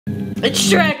It's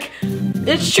Shrek!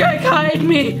 It's Shrek, hide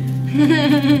me!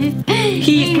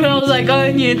 He smells like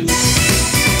onions.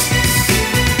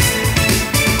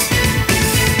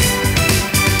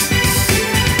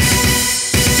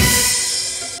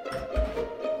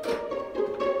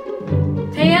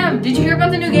 Hey Em, did you hear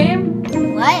about the new game?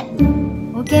 What?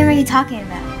 What game are you talking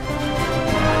about?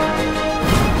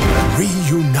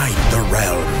 Reunite the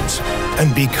realms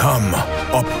and become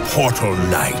a portal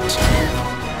knight.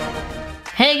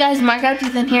 Hey guys, Minecraft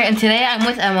Ethan here, and today I'm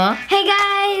with Emma. Hey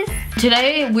guys!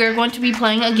 Today we're going to be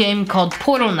playing a game called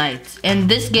Portal Knights, and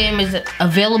this game is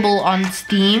available on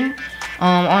Steam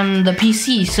on the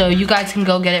PC, so you guys can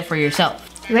go get it for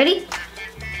yourself. Ready?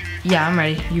 Yeah, I'm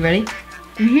ready. You ready?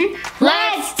 Mm-hmm.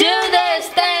 Let's do this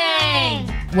thing!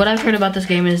 What I've heard about this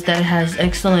game is that it has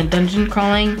excellent dungeon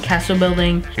crawling, castle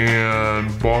building,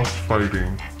 and boss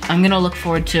fighting. I'm gonna look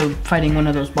forward to fighting one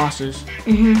of those bosses.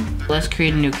 Let's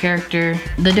create a new character.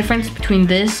 The difference between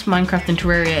this Minecraft and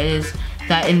Terraria is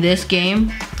that in this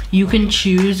game, you can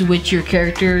choose which your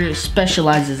character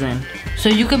specializes in. So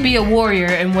you could be a warrior,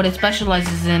 and what it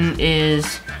specializes in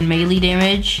is melee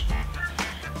damage,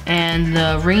 and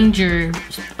the ranger,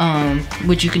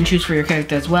 which you can choose for your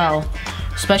character as well,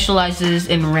 specializes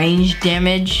in range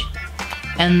damage,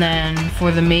 and then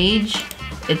for the mage,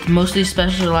 it mostly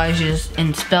specializes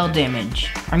in spell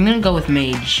damage. I'm gonna go with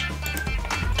Mage.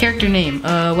 Character name,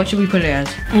 what should we put it as?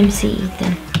 MC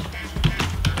Ethan.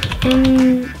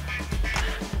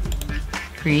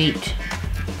 Create.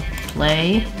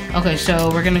 Play. Okay, so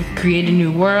we're gonna create a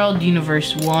new world,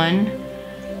 universe 1,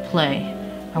 play.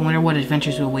 I wonder what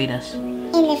adventures will await us.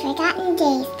 In the forgotten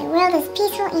days, the world is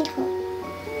peaceful and whole.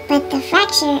 But the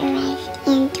fracture arrived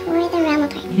and tore the realm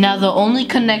apart. Now the only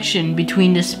connection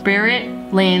between the spirit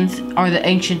lands are the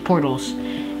ancient portals,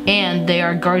 and they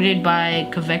are guarded by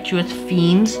covetous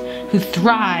fiends who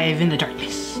thrive in the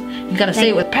darkness. You gotta say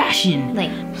it with passion.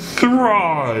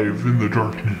 Thrive in the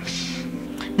darkness.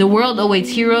 The world awaits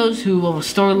heroes who will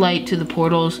restore light to the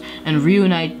portals and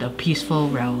reunite the peaceful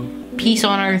realm. Peace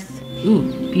on earth.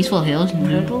 Ooh, peaceful hills.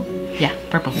 Purple? Yeah,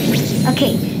 purple.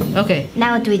 Okay, Okay,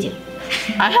 now what do we do?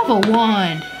 I have a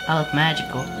wand. I look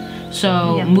magical.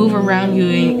 So move around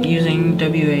using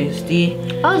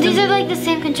WASD. Oh, these are like the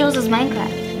same controls as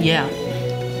Minecraft. Yeah.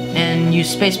 And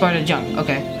use spacebar to jump.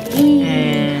 Okay.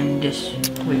 And this.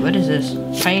 Wait, what is this?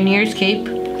 Pioneer's cape.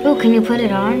 Oh, can you put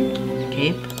it on?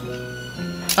 Cape.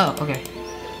 Oh, okay.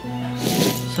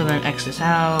 So then X this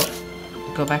out.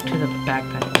 Go back to the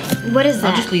backpack. What is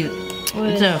that? I'll just leave it.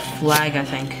 It's a flag, I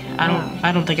think.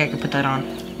 I don't think I can put that on.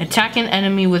 Attack an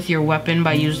enemy with your weapon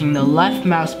by using the left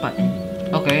mouse button.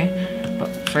 Okay,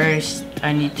 but first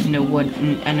I need to know what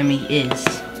an enemy is.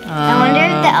 I wonder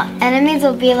if the enemies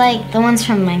will be like the ones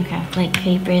from Minecraft, like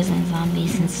creepers and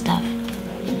zombies and stuff.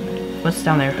 What's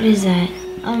down there? What is that?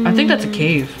 I think that's a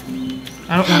cave.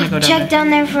 I don't want to go down Check down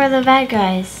there for the bad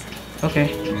guys.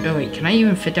 Okay. Oh wait, can I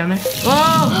even fit down there?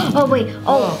 Oh! Oh wait.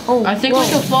 Oh. I think we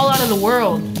can fall out of the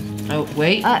world. Oh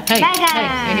wait. Bad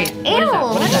guy. Hey. Ew.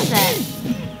 What is that?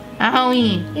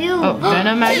 Owie. Ew. Oh,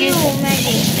 venom maggot? Ew,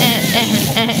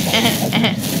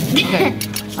 Okay.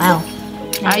 Wow.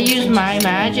 I use my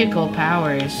magical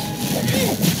powers.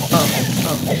 Oh.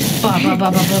 Ba ba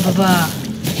ba ba ba ba ba.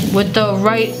 With the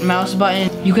right mouse button,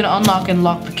 you can unlock and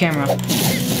lock the camera.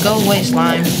 Go away,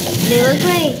 slime. They look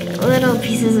like little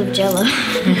pieces of jello.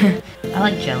 I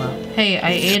like jello. Hey,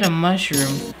 I ate a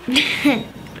mushroom.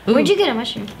 Where'd you get a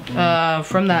mushroom?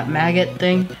 From that maggot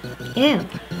thing. Ew.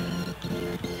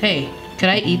 Hey, could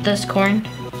I eat this corn?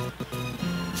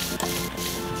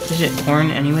 Is it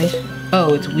corn anyways?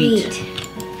 Oh, it's wheat.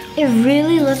 It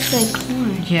really looks like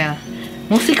corn. Yeah.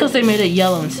 Mostly because they made it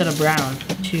yellow instead of brown.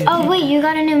 Oh wait, you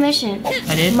got a new mission.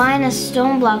 I did? Mine a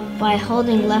stone block by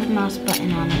holding left mouse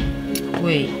button on it.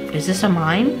 Wait, is this a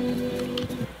mine?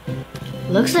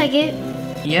 Looks like it.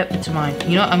 Yep, it's mine.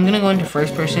 You know what? I'm gonna go into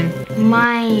first person.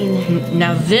 Mine.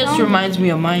 Now this reminds me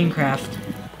of Minecraft.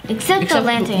 Except the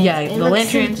lanterns. Yeah, it the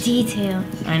looks lanterns. so detailed.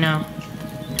 I know.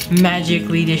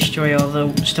 Magically destroy all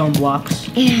the stone blocks.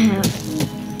 Yeah.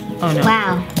 Oh no.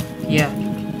 Wow. Yeah.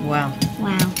 Wow.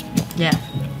 Wow. Yeah.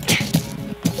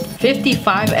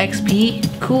 55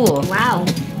 XP. Cool. Wow.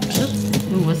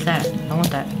 Ooh, what's that? I want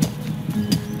that.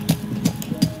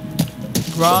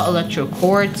 Raw electro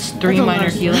quartz, 3 minor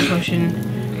healing potion.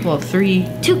 Well, 3.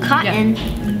 2 cotton.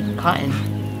 Yeah. Cotton.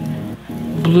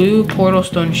 Blue portal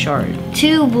stone shard.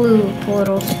 2 blue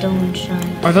portal stone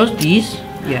shards. Are those these?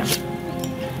 Yeah.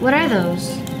 What are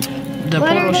those? The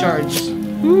portal shards.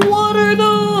 What are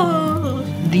those?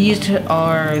 These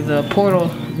are the portal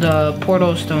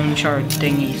stone shard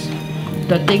thingies.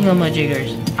 The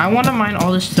thingamajiggers. I want to mine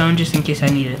all this stone just in case I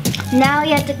need it. Now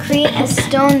you have to create a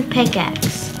stone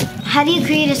pickaxe. How do you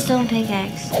create a stone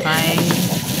pickaxe? I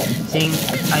think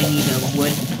I need a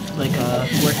wood, like a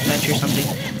workbench or something.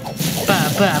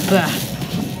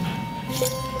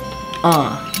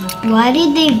 Why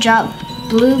did they drop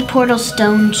blue portal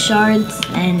stone shards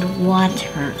and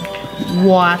water?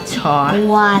 Water.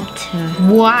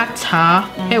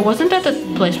 Hey, wasn't that the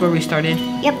place where we started?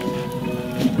 Yep.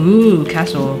 Ooh,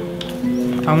 castle.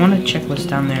 I want to check what's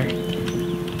down there.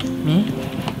 Me?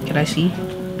 Can I see?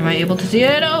 Am I able to see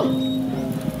it? Oh!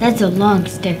 That's a long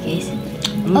staircase.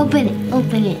 Ooh. Open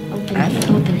it. What?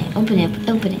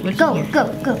 Go.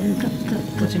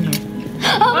 What's in here?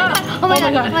 Oh my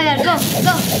god. Go.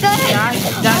 Die.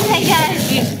 Oh my god.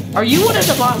 Please. Are you one of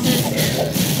the bosses?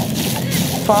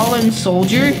 Fallen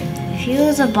soldier? If he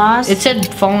was a boss, It said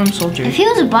fallen soldier. if he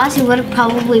was a boss, he would have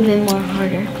probably been more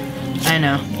harder. I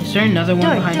know. Is there another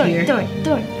one behind here? Door.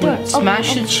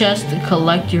 Smash the chest to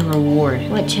collect your reward.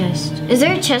 What chest? Is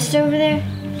there a chest over there?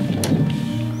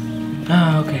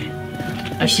 Oh, okay.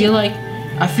 I feel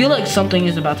like something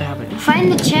is about to happen. Find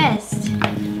the chest.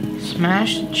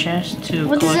 Smash the chest to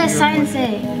What does that collect your sign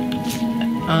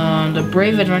reward. say? The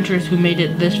brave adventurers who made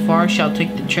it this far shall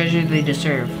take the treasure they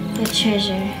deserve. The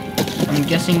treasure. I'm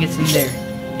guessing it's in there.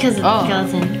 Because of the Oh,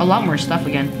 skeleton. a lot more stuff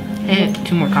again. And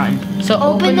 2 more cotton. So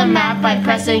Open the map by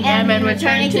pressing M and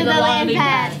returning to the land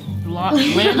pad.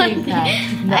 Landing pad.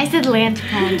 I said land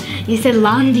pad. You said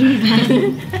landing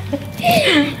pad.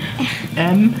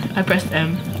 M. I pressed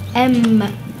M. M.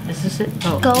 Is this it?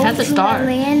 Oh, Go that's a to the star.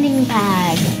 landing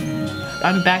pad.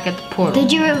 I'm back at the portal.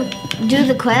 Did you do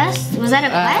the quest? Was that a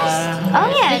quest? Oh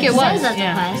yeah, I think it was, says that's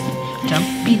yeah. a quest.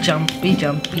 Jumpy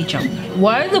jump.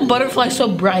 Why are the butterflies so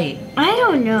bright? I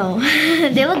don't know.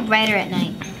 They look brighter at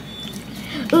night.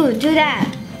 Ooh, do that.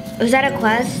 Was that a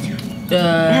quest? I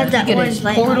that think it orange is.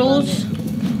 light on Portals.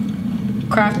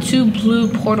 Craft 2 blue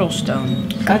portal stone.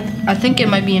 I think it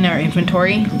might be in our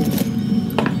inventory.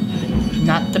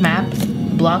 Not the map.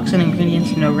 Blocks and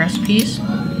ingredients, no recipes.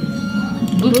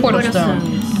 Blue portal stone.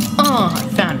 stones. Oh, I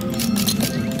found it.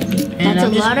 And That's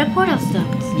I'm a lot of portal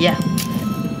stones. Yeah.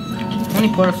 How many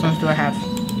portal stones do I have?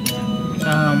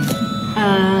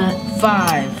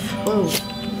 5. Ooh,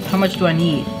 How much do I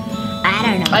need? I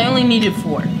don't know. I only needed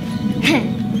 4.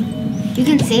 You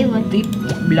can save one Bleep,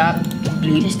 blop,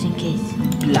 bleep, just in case.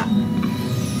 blop.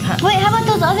 Wait, how about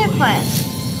those other quests?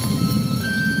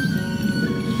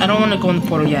 I don't want to go in the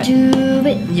portal yet. Do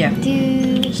it. Yeah. Do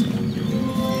it.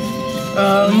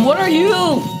 What are you?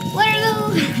 What are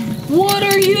those? What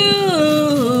are you?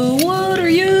 What are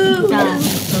you? No. I'm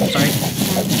sorry.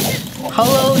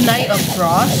 Hollow Knight of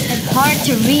Frost. It's hard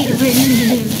to read.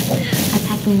 What's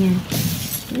happening here?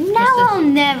 Now I'll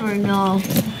never know.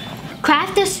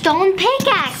 Craft a stone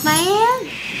pickaxe, man.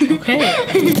 Okay.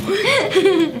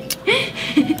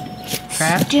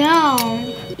 Craft.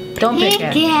 Stone Don't pick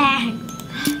it. pickaxe.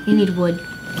 You need wood.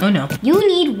 Oh no. You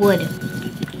need wood.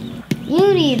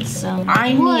 You need some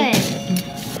I wood. need-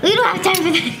 We don't have time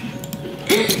for that.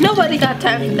 Nobody got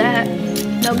time for that.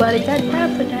 Nobody got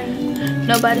time for that.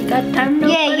 Nobody got time. Yeah,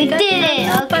 Nobody you got did time. it.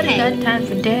 Nobody Okay. got time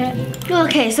for that.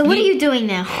 Okay, so what are you doing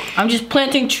now? I'm just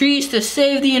planting trees to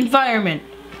save the environment.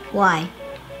 Why?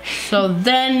 So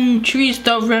then trees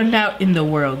don't run out in the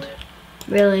world.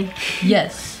 Really?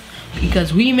 Yes.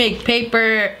 Because we make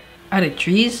paper out of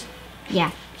trees.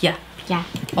 Yeah. Yeah. Yeah.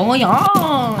 Oh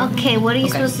yeah. Okay, what are you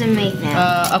Okay. supposed to make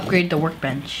now? Upgrade the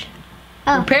workbench.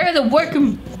 Oh. Repair the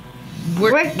workbench.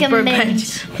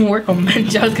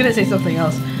 Workbench. I was gonna say something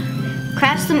else.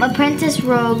 Craft some apprentice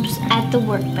robes at the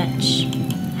workbench.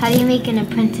 How do you make an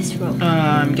apprentice robe?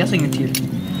 I'm guessing it's here.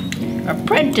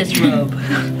 Apprentice robe.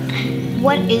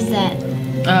 What is that?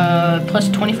 Plus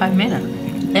 25 mana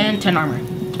and 10 armor.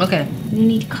 Okay. You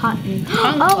need cotton.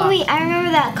 Cotton Oh cloth. wait, I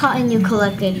remember that cotton you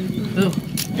collected. Ooh.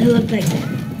 It looked like that.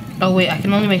 Oh wait, I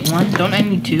can only make 1. Don't I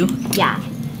need 2? Yeah.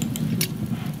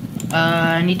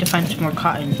 I need to find some more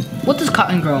cotton. What does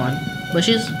cotton grow on?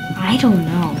 Bushes? I don't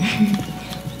know.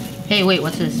 Hey, wait,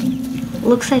 what's this?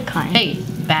 Looks like cotton. Hey,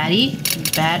 baddie,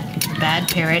 bad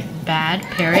parrot, bad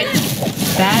parrot,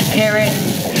 bad parrot,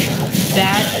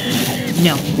 bad.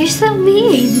 No. You're so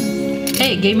mean.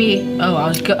 Hey, it gave me. Oh,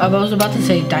 I was about to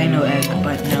say dino egg,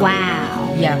 but no.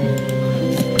 Wow. Yeah.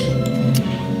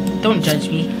 Don't judge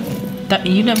me.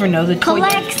 You never know the toy.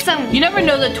 Collect some. You never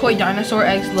know the toy dinosaur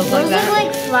eggs look like Those that. look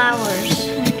like flowers,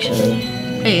 actually.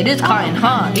 Hey, it is cotton,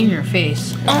 huh? In your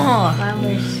face. Oh,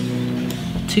 Flowers.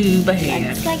 too bad.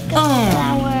 It's like a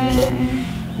flower.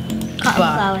 Cotton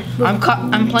flower.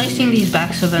 I'm placing these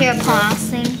back so that. Here,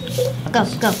 passing. Go.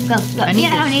 I need Yeah,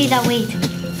 I don't this. need that weight.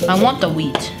 I want the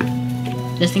wheat.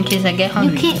 Just in case I get You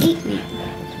hungry. can't eat me.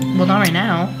 Well, not right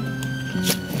now.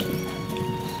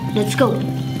 Let's go. No.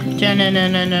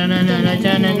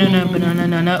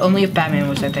 Only if Batman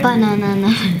was right there.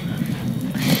 Banana.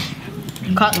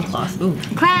 Cotton cloth. Ooh,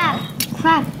 Crab.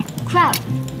 crap.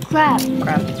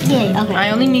 Yeah, okay.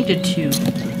 I only needed 2.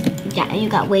 Yeah, you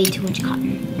got way too much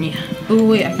cotton. Yeah. Ooh,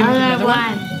 wait, I can make another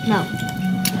one? No.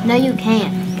 No, you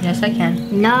can't. Yes, I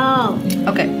can. No.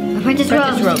 Okay. Apprentice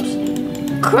ropes.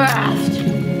 Craft.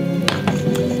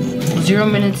 0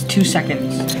 minutes, 2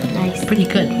 seconds. Nice. Pretty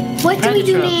good. What do we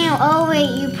do Apprentice now? Oh wait,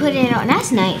 you put it on.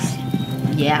 That's nice.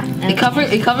 Yeah.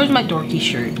 Okay. It covers my dorky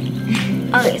shirt.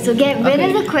 Okay, so get rid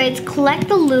of the crates. Collect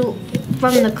the loot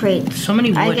from the crates. So many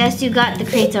wood. I guess you got the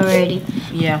crates already.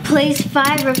 Yeah. Place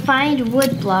 5 refined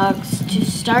wood blocks to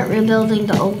start rebuilding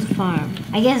the old farm.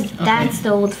 I guess that's the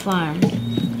old farm.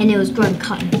 And it was growing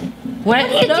cotton. What are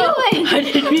you doing? I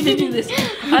didn't mean to do this.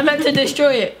 I meant to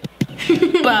destroy it.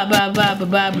 Ba ba ba ba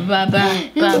ba ba ba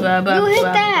ba ba ba. Who hit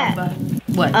that?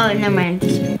 What? Oh, never mind.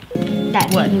 That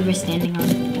What? thing you were standing on.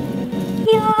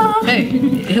 Yeah.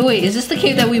 Hey, wait, is this the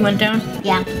cave that we went down?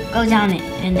 Yeah, go down it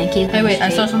and then keep Hey, wait, I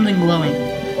saw straight. something glowing.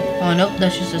 Oh, nope,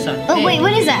 that's just the sun. Oh, Hey. wait,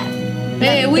 what is that?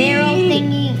 Hey, The we. barrel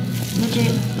thingy.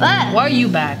 Ah. Why are you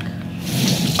back?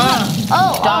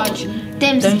 Dodge.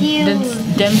 Them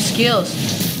skills. Them skills.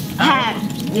 Ha!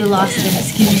 You lost them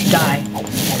skills. Die.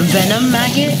 Venom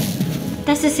maggot?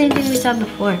 That's the same thing we saw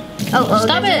before. Oh,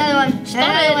 Stop there's it. Another one. Stop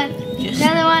another it. one. Just-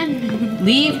 Another one.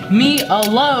 Leave me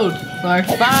alone for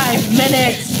 5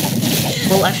 minutes.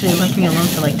 Well, actually, it left me alone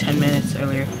for like 10 minutes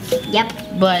earlier. Yep.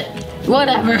 But,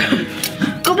 whatever.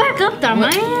 Go back up there,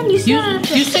 What? man. You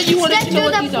said you wanted Step to know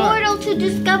what through these the are. portal to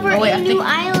discover Oh, wait, a I new think-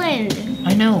 island.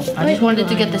 I know. I just Wait, wanted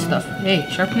to get why? this stuff. Hey,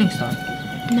 sharpening stone.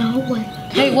 No.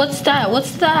 Hey, what's that?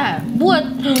 What's that? What?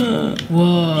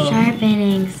 Whoa.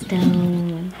 Sharpening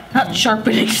stone. Not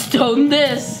sharpening stone,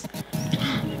 this.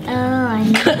 Oh, I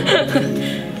know.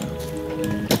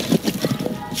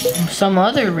 Some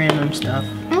other random stuff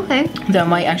Okay. that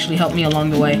might actually help me along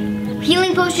the way.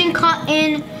 Healing potion,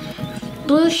 cotton,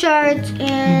 blue shards,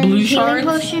 and Blue healing shards?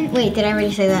 potion. Wait, did I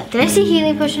already say that? Did I say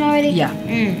healing potion already? Yeah.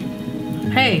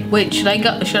 Hey, wait, should I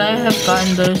have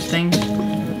gotten those things?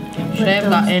 Should I have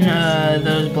gotten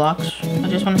those blocks? I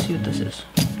just want to see what this is.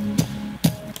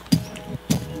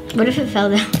 What if it fell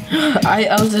down? I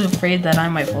was afraid that I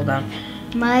might fall down.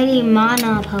 Mighty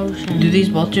mana potion. Do these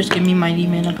both just give me mighty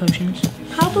mana potions?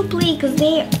 Probably, because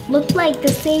they look like the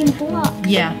same block.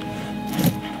 Yeah.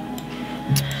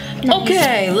 Nice.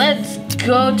 Okay, let's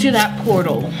go to that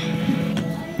portal.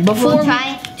 Before We'll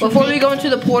try to we make- go into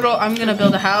the portal, I'm gonna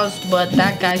build a house, but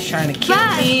that guy's trying to kill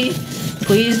Fast. me.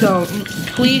 Please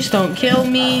don't kill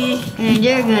me. And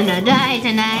you're gonna die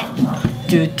tonight.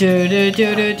 Do do do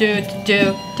do do do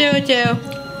do do do.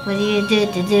 What do you do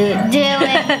to do it?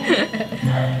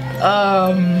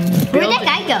 Where'd Build that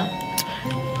guy go?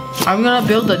 I'm gonna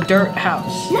build a dirt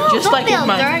house. No, just don't like build in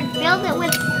my. dirt. Build it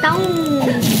with stone.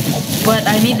 But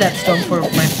I need that stone for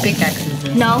my pickaxes.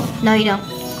 And No, no you don't.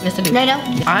 Yes, I do. No, no.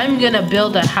 I'm gonna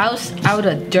build a house out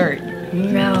of dirt.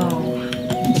 No.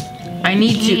 I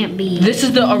need Can't to. be. This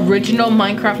is the original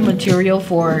Minecraft material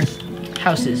for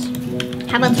houses.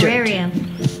 How about Dirt. terrarium?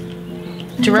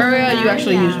 Terraria, you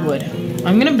actually use wood.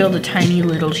 I'm gonna build a tiny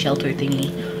little shelter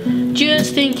thingy,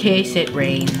 just in case it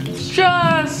rains.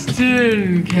 Just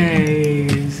in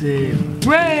case it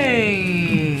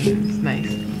rains.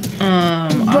 Nice.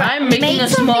 I'm making Make a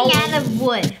something small. out of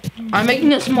wood. I'm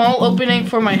making a small opening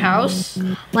for my house.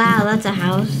 Wow, that's a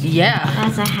house. Yeah,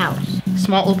 That's a house.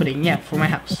 small opening. Yeah, for my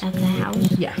house. That's a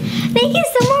house. Yeah. Make it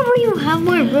somewhere where you have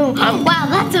more room. Wow,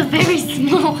 that's a very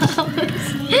small house.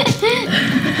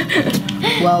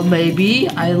 Well, maybe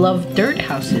I love dirt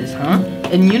houses, huh?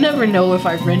 And you never know if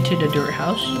I've rented a dirt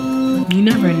house. You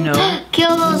never know.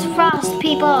 Kill those frost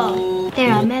people.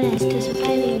 They're a menace to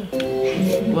society.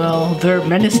 Well, they're a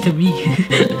menace to me.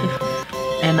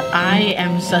 And I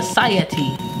am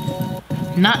society.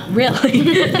 Not really.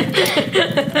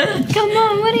 Come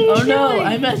on, what are you Oh doing? no,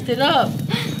 I messed it up.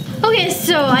 Okay,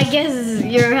 so I guess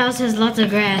your house has lots of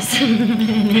grass.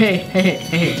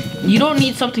 Hey. You don't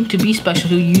need something to be special.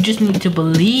 You just need to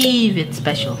believe it's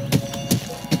special.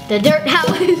 The dirt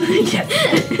house. Yes.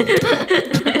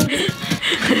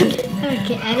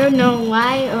 Okay, I don't know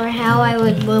why or how I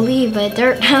would believe a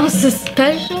dirt house is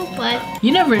special, but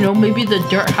You never know. Maybe the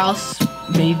dirt house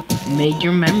made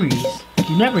your memories.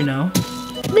 You never know.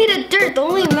 made of dirt. The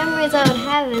only memories I would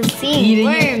have is seeing Eating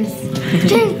it. worms.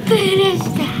 Just finish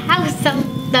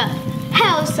the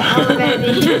house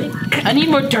already. I need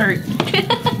more dirt.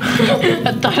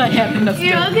 I thought I had enough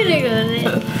You're dirt. not gonna go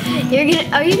there.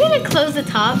 Are you gonna close the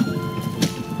top?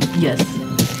 Yes.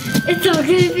 It's all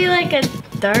gonna be like a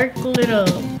dark little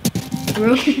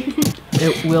room.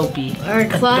 It will be. Or a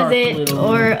closet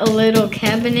or a little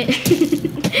cabinet.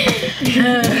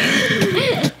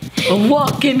 A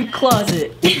walk-in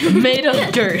closet made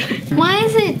of dirt. Why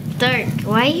is it dark?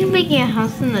 Why are you making a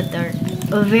house in the dark?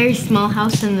 A very small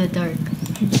house in the dark.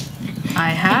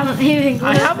 I have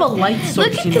a light source.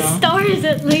 Look at the stars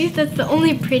at least. That's the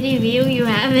only pretty view you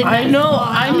have in I know.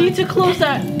 I need to close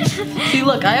that. See,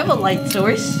 look, I have a light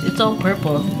source. It's all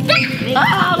purple.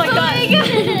 Oh my god.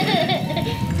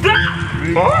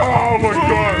 Oh my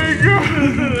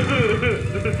god.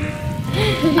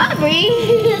 Aubrey.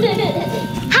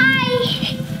 Hi.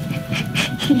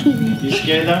 You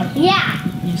scared them? Yeah.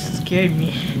 You scared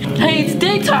me. Hey, it's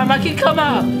daytime. I can come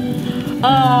out.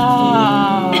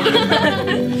 Oh.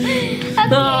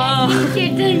 Okay,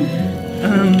 you're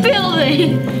done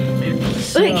building.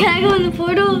 Wait, can I go in the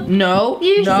portal? No.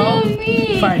 You're no. so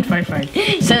mean. Fine.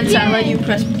 Since I let you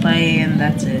press play and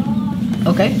that's it.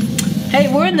 Okay. Hey,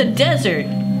 we're in the desert.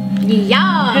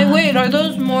 Yeah. Hey, wait, are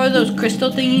those more of those crystal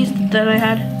thingies that I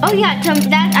had? Oh yeah,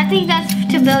 I think that's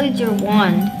to build your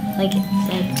wand. Like it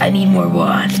said. I need more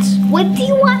wands. What do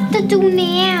you want to do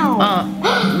now?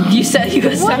 You said you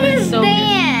was What is so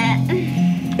that?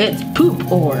 It's poop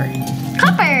ore.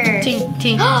 Copper. Tink,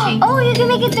 tink, tink. Oh, you can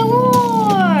make a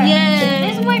door.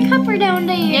 Yay. There's more copper down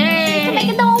there. Yay. You can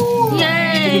make a door.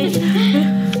 Yay.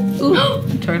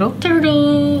 Ooh, turtle.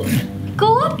 Turtle.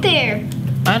 Go up there.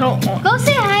 I don't want. Go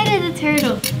say hi to the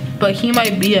turtle. But he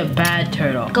might be a bad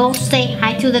turtle. Go say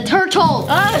hi to the turtle.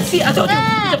 See, I told you,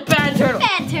 it's a bad turtle.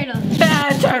 Bad turtle.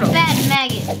 Bad turtle. Bad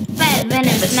maggot. Bad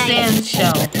venomous The maggot. sand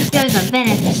shell. There's a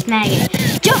venomous maggot.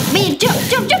 Jump, man, jump.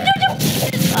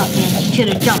 Oh man, you should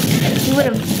have jumped. You would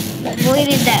have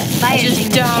avoided that fire Just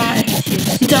thing. die.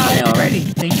 Die already.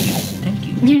 Thank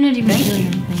you. You're not even doing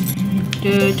anything. Do.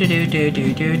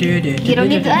 You don't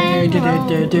need to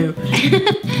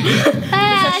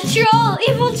troll,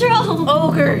 evil troll.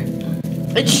 Ogre.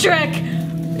 It's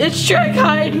Shrek.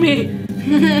 Hide me.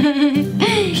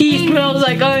 He smells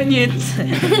like onions.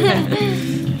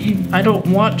 I don't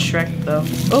want Shrek though.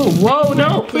 Oh, whoa,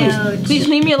 no, please. Please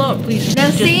leave me alone, please.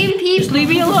 The same people. Just leave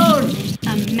me alone.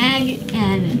 A maggot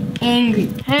and an angry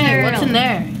Hey, turtle. what's in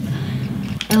there?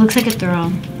 It looks like a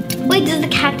throne. Wait, does the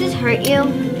cactus hurt you?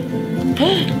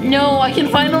 No, I can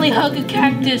finally hug a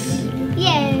cactus.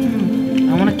 Yay.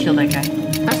 I want to kill that guy.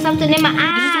 Or something in my This is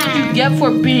what eye. you get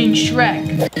for being Shrek.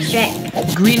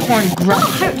 Shrek. Greenhorn Don't grunt.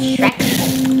 hurt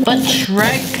Shrek. But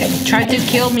Shrek tried to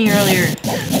kill me earlier.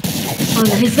 Oh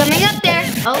no, he's coming up there.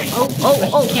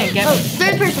 Oh. He can't get me.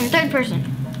 Third person.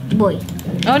 Boy.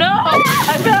 Oh no!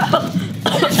 I fell!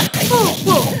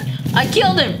 Whoa. I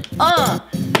killed him!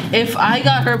 If I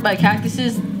got hurt by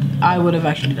cactuses, I would have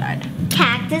actually died.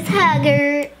 Cactus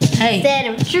hugger. Hey. Instead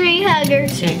of tree hugger.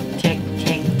 Tick.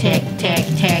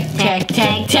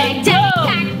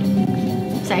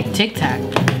 Sorry. Tic Tac.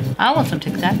 I want some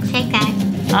Tic Tacs. Tic Tac.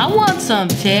 I want some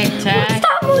Tic Tac.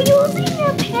 Stop using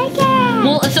your pickaxe.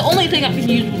 Well, it's the only thing I can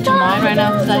use to mine right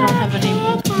now because I don't have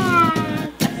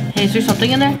any. Hey, is there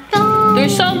something in there?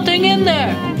 There's something in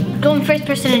there. Go in first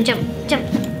person and jump.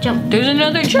 There's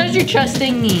another treasure chest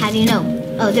thingy. How do you know?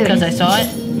 Oh, there it Because is. I saw it.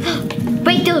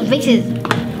 Break those vases.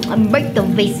 Break the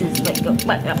vases. Ba.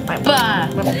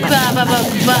 What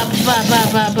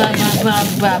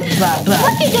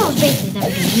do those vases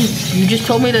ever do? You just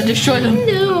told me to destroy them.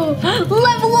 No.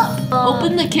 Level up.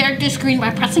 Open the character screen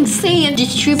by pressing C and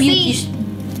distribute.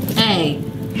 Hey.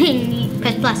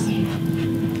 Press plus.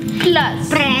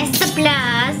 Press the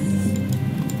plus.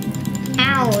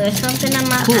 Ow, there's something on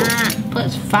my eye.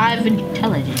 Plus 5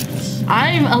 intelligence.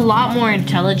 I'm a lot more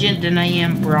intelligent than I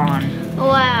am brawn.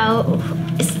 Wow.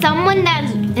 Someone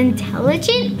that's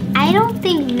intelligent, I don't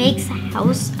think makes a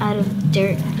house out of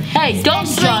dirt. Hey, don't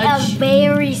Especially judge. a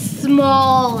very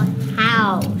small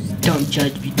house. Don't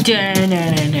judge me. Don't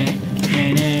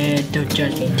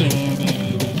judge me.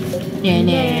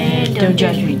 Don't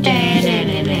judge me.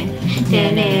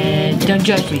 Don't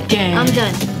judge me. I'm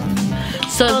done.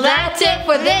 So that's it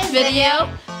for this video.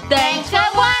 Thanks for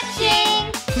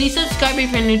watching. Please subscribe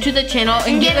if you're new to the channel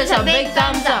and give us a big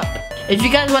thumbs up. If you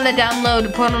guys want to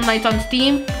download Portal Knights on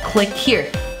Steam, click here.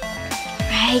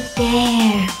 Right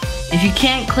there. If you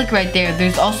can't click right there,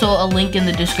 there's also a link in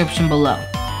the description below.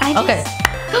 Okay.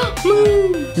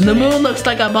 Moon. And the moon looks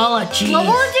like a ball of cheese. What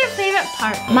was your favorite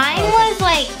part? Mine was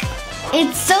like,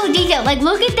 it's so detailed. Like,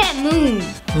 look at that moon.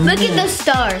 Look at those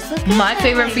stars. Look at My that,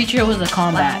 favorite like- feature was the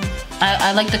combat.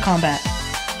 I like the combat.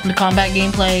 The combat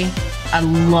gameplay. I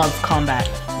love combat.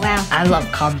 Wow. I love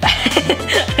combat.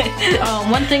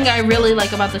 One thing I really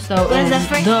like about this though is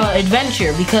the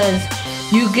adventure, because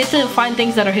you get to find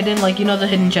things that are hidden, like you know the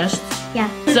hidden chests. Yeah.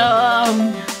 So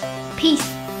Peace.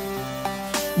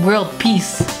 world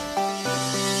peace.